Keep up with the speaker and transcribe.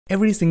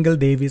Every single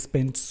day we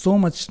spend so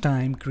much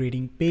time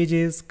creating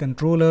pages,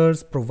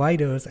 controllers,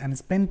 providers, and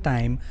spend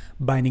time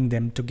binding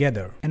them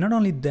together. And not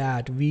only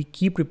that, we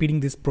keep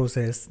repeating this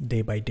process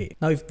day by day.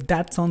 Now, if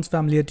that sounds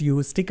familiar to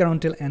you, stick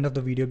around till end of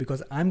the video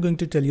because I'm going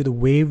to tell you the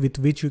way with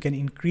which you can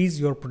increase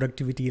your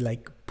productivity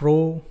like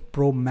Pro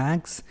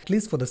Max, at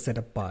least for the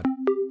setup part.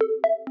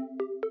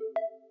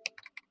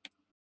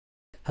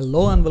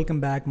 Hello and welcome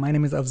back. My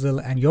name is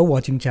Afzal and you're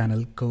watching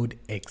channel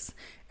CodeX.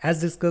 As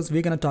discussed,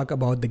 we're going to talk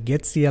about the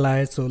GET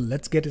CLI. So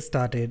let's get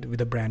started with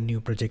a brand new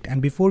project.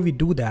 And before we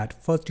do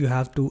that, first you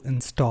have to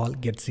install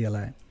GET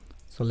CLI.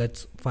 So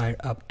let's fire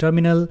up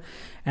terminal,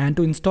 and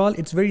to install,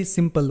 it's very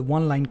simple,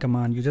 one line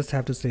command. You just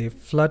have to say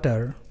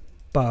flutter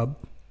pub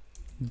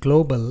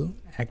global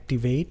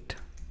activate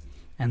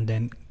and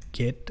then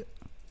get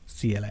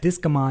CLI. This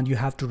command you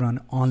have to run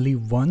only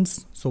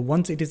once. So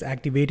once it is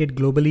activated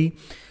globally,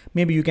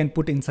 maybe you can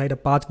put inside a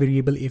path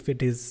variable if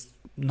it is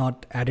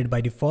not added by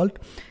default.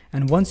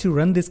 And once you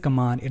run this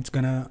command, it's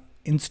gonna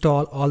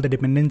install all the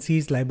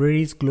dependencies,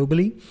 libraries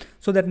globally,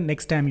 so that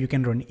next time you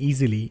can run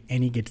easily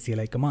any get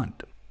CLI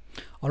command.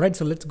 Alright,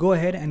 so let's go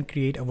ahead and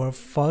create our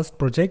first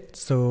project.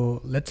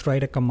 So let's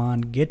write a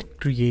command git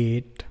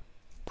create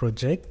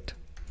project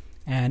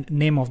and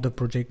name of the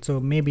project. So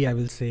maybe I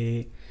will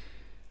say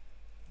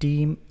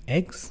Team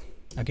X.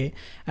 Okay,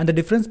 and the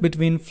difference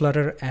between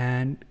Flutter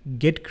and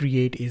Git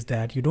Create is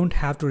that you don't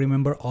have to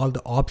remember all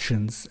the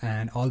options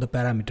and all the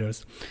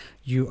parameters.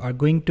 You are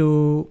going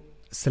to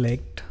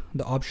select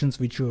the options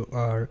which you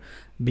are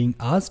being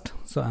asked.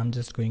 So I'm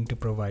just going to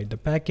provide the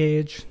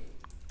package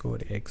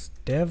CodeX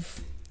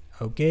dev.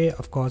 Okay,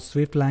 of course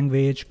Swift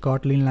language,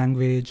 Kotlin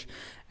language,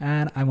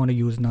 and I want to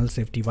use null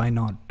safety. Why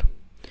not?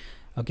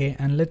 Okay,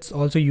 and let's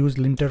also use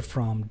linter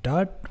from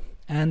dot,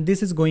 and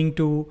this is going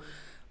to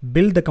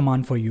build the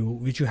command for you,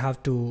 which you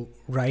have to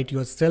write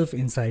yourself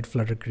inside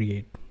Flutter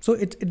create. So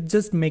it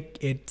just make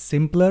it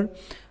simpler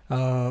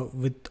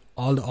with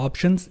all the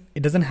options.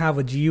 It doesn't have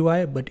a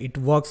GUI, but it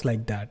works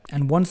like that.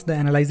 And once the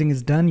analyzing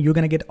is done, you're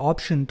gonna get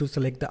option to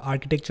select the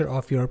architecture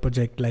of your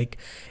project. Like,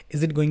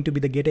 is it going to be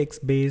the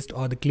GetX based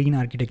or the clean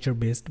architecture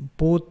based?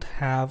 Both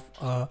have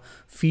a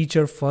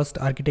feature first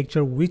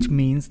architecture, which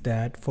means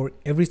that for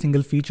every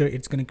single feature,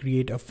 it's gonna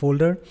create a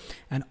folder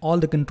and all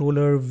the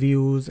controller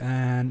views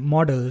and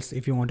models,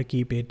 if you want to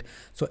keep it.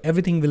 So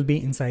everything will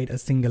be inside a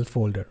single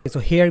folder. So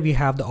here we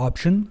have the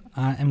option.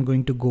 I am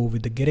going to go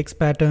with the GetX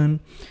pattern,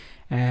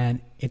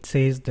 and it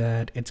says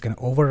that it's going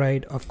to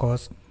override. Of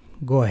course,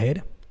 go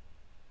ahead.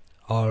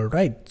 All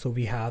right, so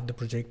we have the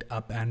project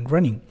up and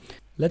running.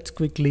 Let's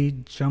quickly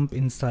jump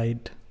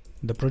inside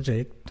the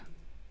project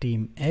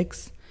Team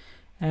X,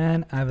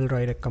 and I will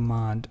write a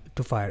command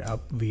to fire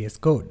up VS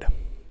Code.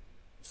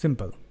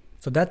 Simple.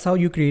 So that's how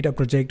you create a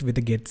project with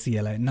the Get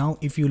CLI. Now,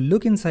 if you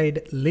look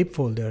inside lib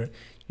folder,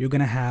 you're going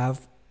to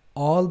have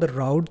all the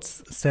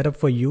routes set up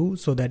for you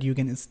so that you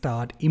can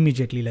start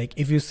immediately. Like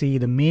if you see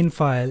the main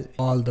file,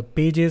 all the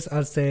pages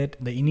are set,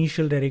 the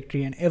initial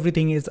directory and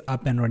everything is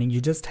up and running.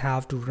 You just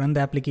have to run the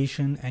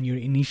application and your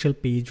initial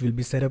page will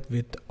be set up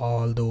with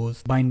all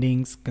those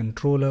bindings,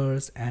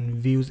 controllers and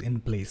views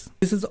in place.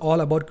 This is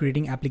all about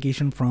creating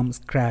application from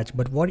scratch.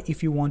 But what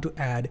if you want to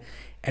add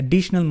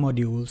additional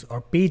modules or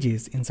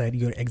pages inside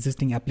your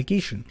existing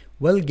application?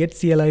 Well, Get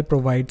CLI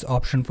provides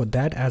option for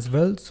that as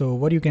well. So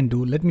what you can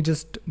do, let me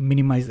just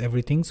minimize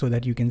everything so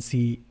that you can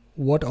see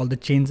what all the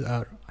changes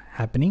are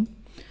happening.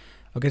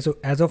 Okay, so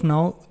as of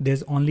now,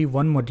 there's only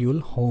one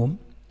module, home.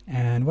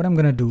 And what I'm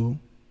gonna do,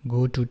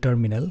 go to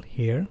terminal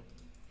here.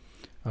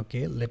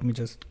 Okay, let me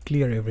just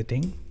clear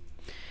everything.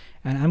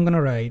 And I'm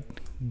gonna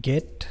write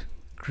get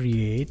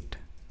create.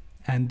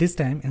 And this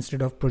time,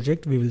 instead of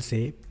project, we will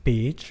say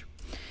page.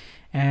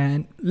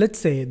 And let's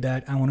say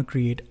that I want to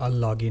create a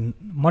login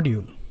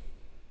module.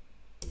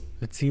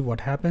 Let's see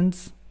what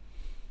happens.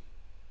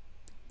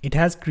 It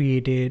has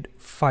created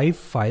 5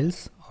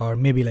 files, or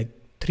maybe like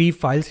 3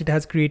 files it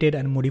has created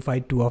and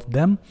modified 2 of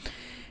them.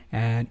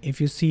 And if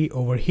you see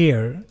over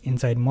here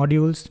inside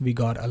modules, we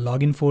got a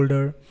login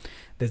folder.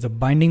 There's a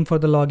binding for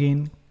the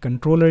login,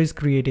 controller is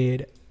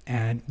created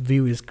and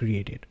view is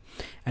created.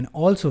 And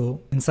also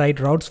inside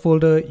routes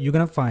folder, you're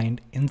gonna find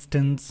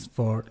instance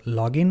for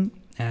login,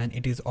 and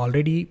it is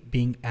already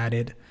being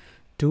added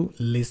to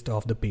list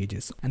of the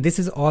pages. And this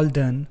is all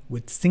done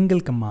with single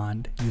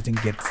command using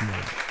Get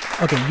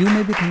CLI. Okay, you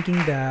may be thinking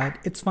that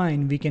it's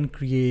fine, we can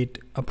create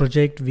a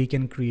project, we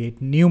can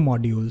create new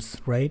modules,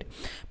 right?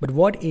 But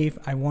what if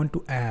I want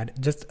to add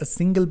just a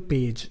single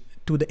page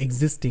to the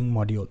existing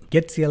module?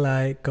 Get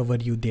CLI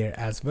covered you there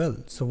as well.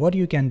 So what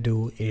you can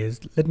do is,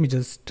 let me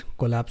just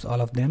collapse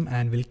all of them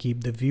and we'll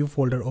keep the view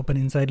folder open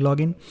inside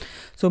login.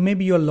 So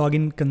maybe your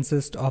login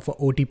consists of a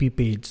OTP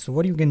page. So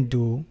what you can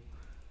do,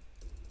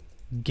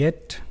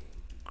 get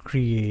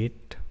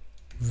create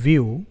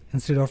view,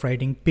 instead of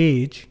writing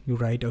page, you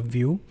write a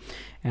view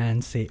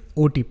and say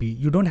OTP.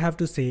 You don't have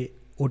to say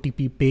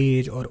OTP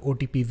page or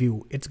OTP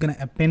view. It's gonna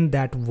append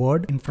that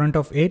word in front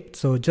of it.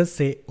 So just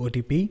say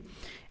OTP.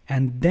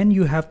 And then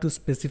you have to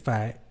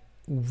specify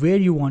where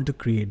you want to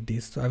create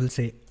this. So I will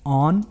say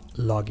on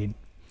login.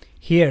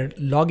 Here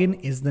login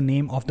is the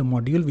name of the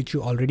module which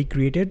you already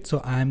created.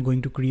 So I am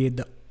going to create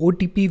the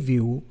OTP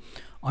view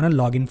on a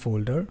login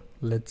folder.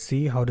 Let's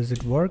see how does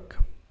it work.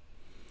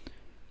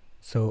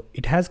 So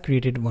it has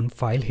created one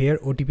file here,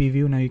 OTP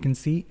view, now you can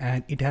see,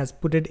 and it has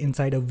put it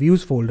inside a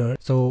views folder.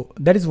 So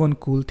that is one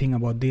cool thing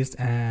about this,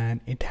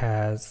 and it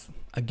has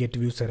a get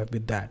view setup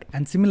with that.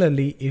 And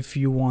similarly, if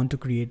you want to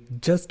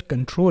create just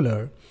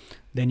controller,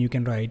 then you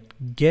can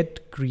write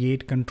get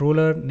create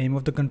controller, name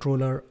of the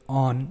controller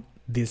on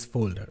this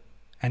folder,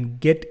 and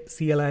get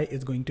CLI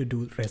is going to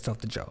do the rest of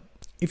the job.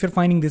 If you're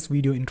finding this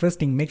video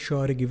interesting, make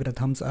sure to give it a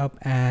thumbs up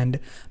and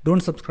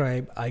don't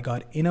subscribe. I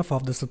got enough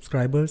of the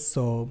subscribers,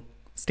 so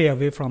stay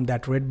away from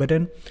that red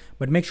button,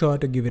 but make sure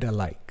to give it a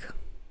like.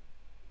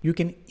 You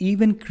can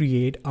even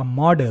create a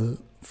model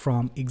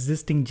from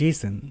existing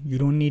JSON. You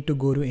don't need to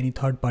go to any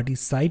third-party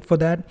site for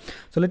that.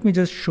 So let me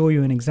just show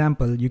you an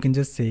example. You can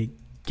just say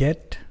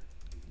get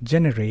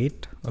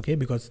generate, okay,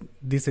 because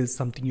this is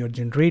something you're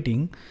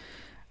generating,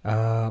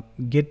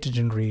 get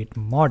generate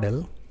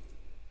model,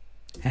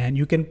 and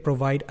you can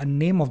provide a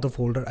name of the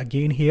folder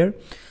again here,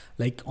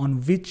 like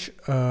on which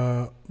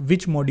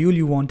module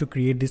you want to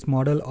create this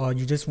model, or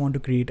you just want to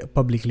create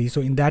publicly.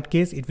 So in that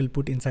case, it will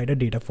put inside a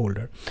data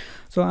folder.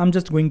 So I'm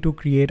just going to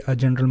create a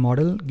general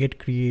model, get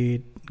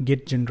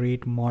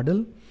generate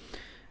model,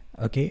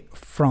 okay,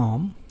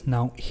 from.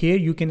 Now here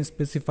you can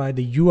specify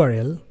the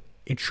URL.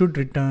 It should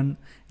return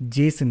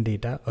JSON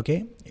data,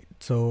 okay.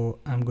 So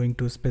I'm going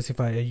to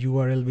specify a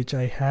URL which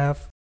I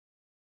have.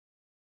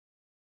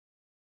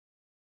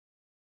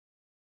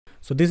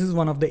 So this is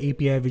one of the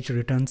API which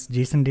returns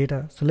JSON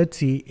data. So let's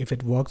see if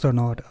it works or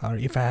not, or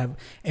if I have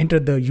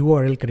entered the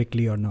URL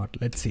correctly or not.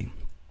 Let's see.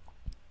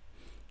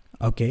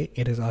 Okay,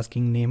 it is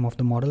asking name of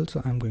the model.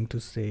 So I'm going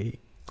to say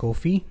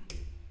coffee.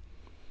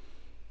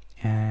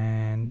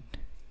 And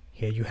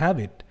here you have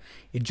it.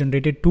 It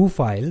generated two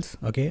files.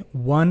 Okay,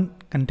 one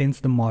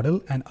contains the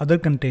model and other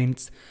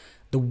contains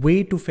the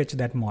way to fetch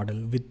that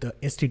model with the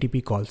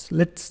HTTP calls.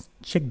 Let's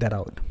check that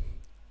out.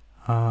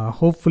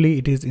 Hopefully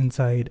it is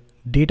inside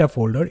data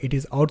folder. It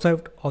is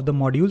outside of the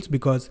modules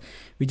because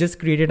we just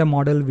created a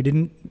model. We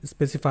didn't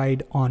specify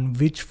on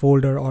which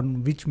folder,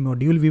 on which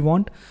module we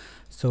want.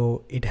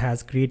 So it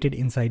has created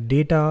inside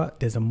data.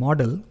 There's a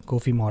model,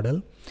 coffee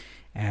model.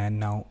 And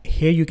now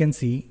here you can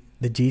see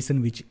the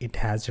JSON which it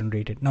has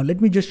generated. Now let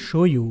me just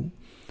show you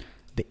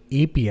the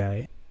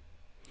API.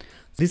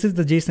 This is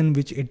the JSON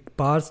which it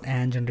parsed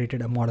and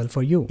generated a model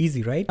for you.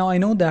 Easy, right? Now I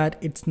know that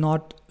it's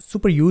not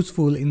super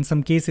useful in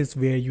some cases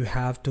where you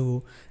have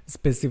to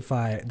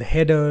specify the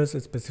headers,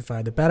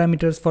 specify the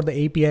parameters for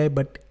the API,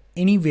 but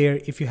anywhere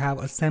if you have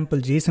a sample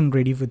JSON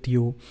ready with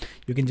you,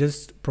 you can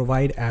just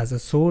provide as a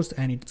source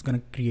and it's going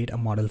to create a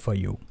model for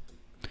you.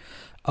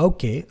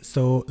 Okay,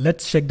 so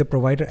let's check the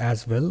provider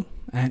as well.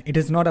 And it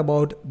is not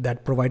about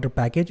that provider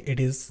package. It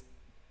is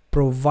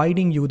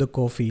providing you the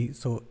coffee,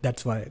 so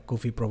that's why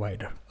coffee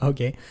provider.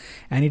 Okay,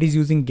 and it is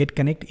using get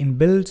connect in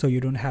build, so you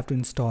don't have to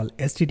install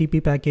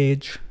HTTP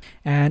package,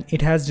 and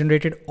it has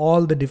generated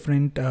all the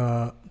different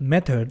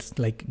methods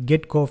like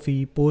get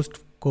coffee, post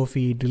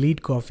coffee,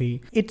 delete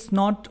coffee. It's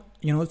not,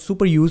 you know,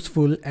 super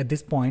useful at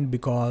this point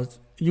because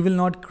you will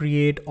not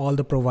create all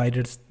the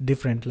providers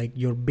different, like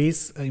your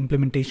base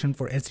implementation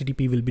for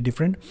HTTP will be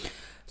different.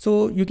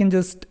 So you can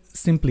just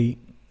simply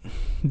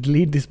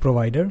delete this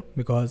provider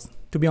because,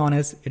 to be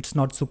honest, it's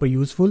not super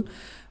useful.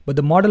 But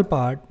the model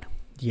part,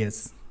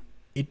 yes,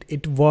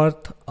 it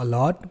worth a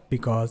lot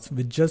because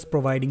with just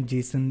providing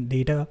JSON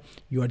data,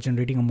 you are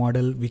generating a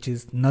model which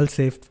is null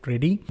safe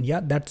ready.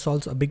 Yeah, that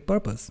solves a big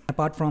purpose.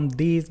 Apart from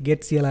these,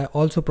 Get CLI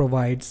also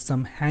provides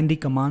some handy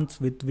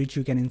commands with which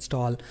you can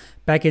install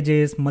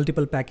packages,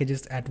 multiple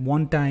packages at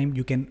one time.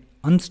 You can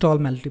install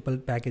multiple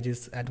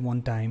packages at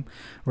one time,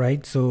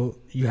 right? So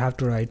you have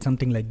to write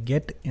something like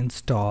get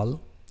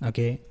install,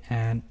 okay,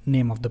 and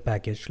name of the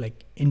package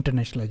like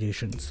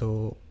internationalization.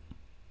 So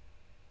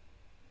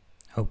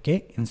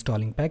okay,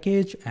 installing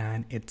package,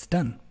 and it's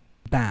done.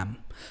 Bam.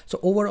 So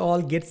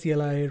overall, Get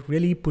CLI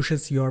really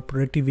pushes your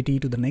productivity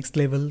to the next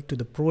level, to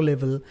the pro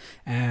level,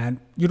 and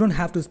you don't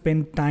have to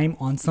spend time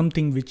on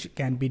something which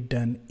can be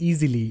done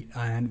easily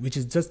and which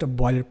is just a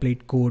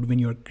boilerplate code when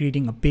you're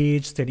creating a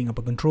page, setting up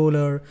a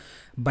controller,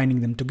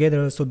 binding them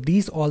together. So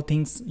these all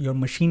things your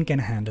machine can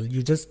handle.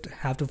 You just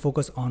have to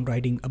focus on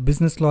writing a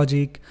business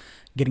logic,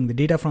 getting the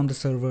data from the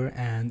server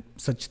and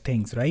such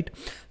things, right?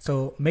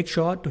 So make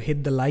sure to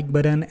hit the like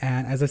button,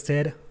 and as I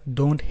said,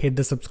 don't hit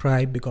the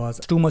subscribe because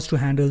it's too much to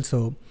handle.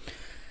 So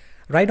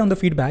write on the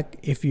feedback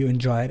if you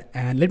enjoyed,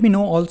 and let me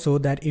know also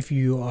that if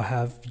you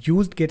have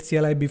used Get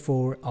CLI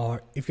before,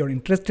 or if you're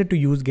interested to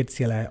use Get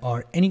CLI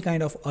or any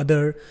kind of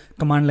other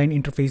command line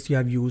interface you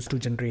have used to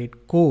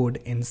generate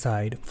code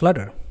inside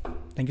Flutter.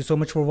 Thank you so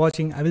much for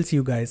watching. I will see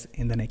you guys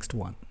in the next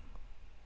one.